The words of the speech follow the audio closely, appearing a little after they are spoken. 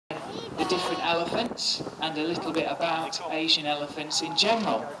different elephants and a little bit about Asian elephants in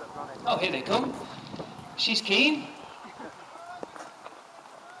general. Oh, here they come. She's keen.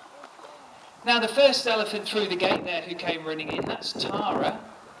 Now the first elephant through the gate there who came running in, that's Tara.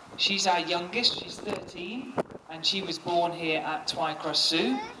 She's our youngest, she's 13, and she was born here at Twycross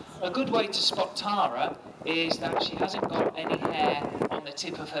Zoo. A good way to spot Tara is that she hasn't got any hair on the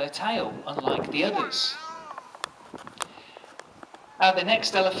tip of her tail, unlike the others. Now the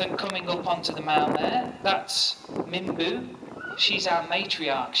next elephant coming up onto the mound there, that's Mimbu. She's our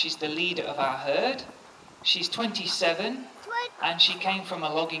matriarch, she's the leader of our herd. She's 27, and she came from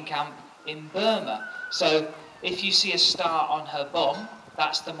a logging camp in Burma. So if you see a star on her bum,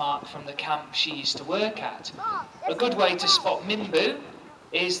 that's the mark from the camp she used to work at. A good way to spot Mimbu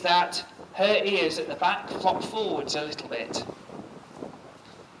is that her ears at the back flop forwards a little bit.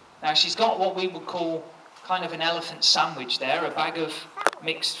 Now she's got what we would call kind of an elephant sandwich there, a bag of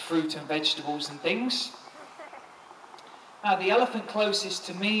mixed fruit and vegetables and things. Now the elephant closest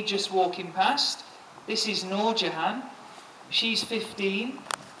to me just walking past, this is Noorjahan. She's 15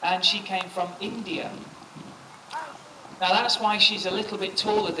 and she came from India. Now that's why she's a little bit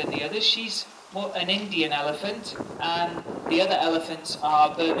taller than the others. She's an Indian elephant, and the other elephants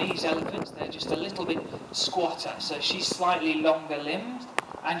are Burmese elephants. They're just a little bit squatter, so she's slightly longer limbed,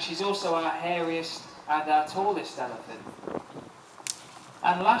 and she's also our hairiest and our tallest elephant.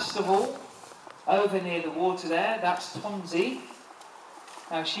 And last of all, over near the water there, that's Tonzi.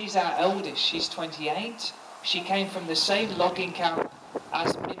 Now she's our eldest, she's 28. She came from the same logging camp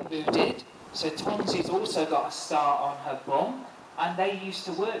as Mimbu did. So Tonzi's also got a star on her bum, and they used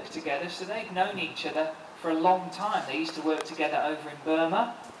to work together, so they've known each other for a long time. They used to work together over in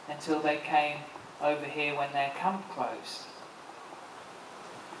Burma until they came over here when their camp closed.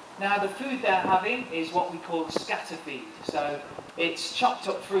 Now the food they're having is what we call a scatter feed. So it's chopped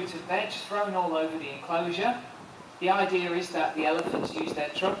up fruit and veg thrown all over the enclosure. The idea is that the elephants use their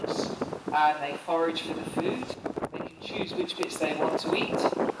trunks and they forage for the food. They can choose which bits they want to eat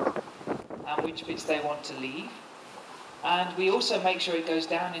and which bits they want to leave. And we also make sure it goes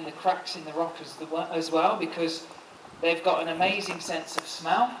down in the cracks in the rock as well, because they've got an amazing sense of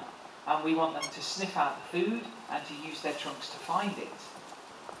smell, and we want them to sniff out the food and to use their trunks to find it.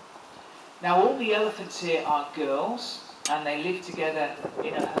 Now all the elephants here are girls, and they live together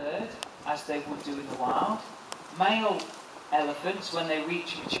in a herd as they would do in the wild. Male elephants, when they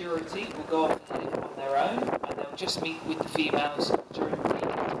reach maturity, will go off and live on their own, and they'll just meet with the females during breeding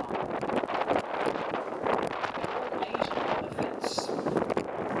time.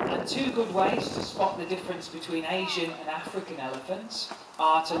 And two good ways to spot the difference between Asian and African elephants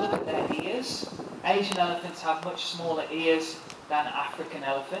are to look at their ears. Asian elephants have much smaller ears than African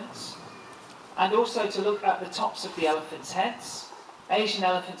elephants. And also to look at the tops of the elephants' heads. Asian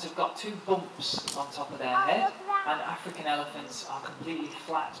elephants have got 2 bumps on top of their head, and African elephants are completely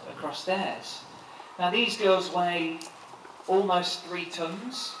flat across theirs. Now these girls weigh almost 3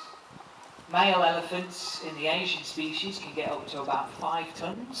 tons. Male elephants in the Asian species can get up to about 5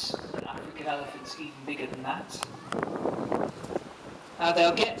 tons, and African elephants even bigger than that. Now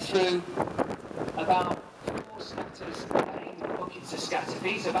they'll get through about 4 scatters a day, buckets of scatter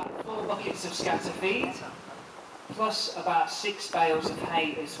feed, about 4 buckets of scatter feed, plus about 6 bales of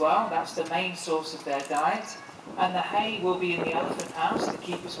hay as well. That's the main source of their diet. And the hay will be in the elephant house. The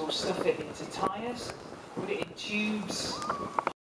keepers will stuff it into tyres, put it in tubes,